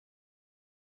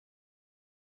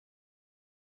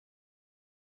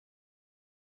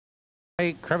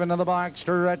Criven to the back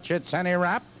stretch, it's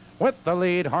ANIRAP with the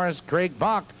lead. Horse Creek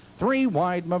Bach, 3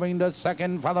 wide, moving to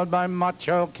second, followed by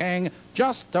Macho King,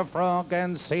 Just a Frog,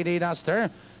 and CD Duster.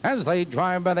 As they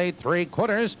drive by the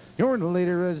 3/4, your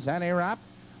leader is ANIRAP.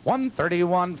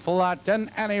 131 flat, and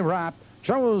ANIRAP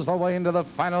shows the way into the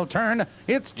final turn.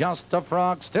 It's Just a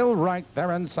Frog still right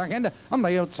there in second. On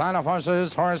the outside of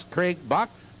horses, Horse Creek Bach.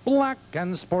 Black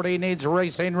and Sporty needs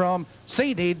racing room.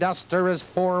 CD Duster is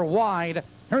 4 wide.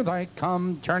 Here they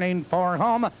come, turning for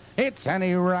home. It's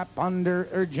ANIRAP under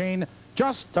urging.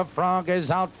 Just a Frog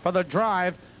is out for the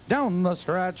drive. Down the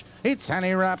stretch, it's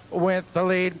ANIRAP with the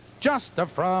lead. Just a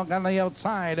Frog on the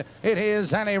outside. It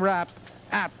is ANIRAP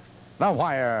at the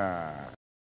wire.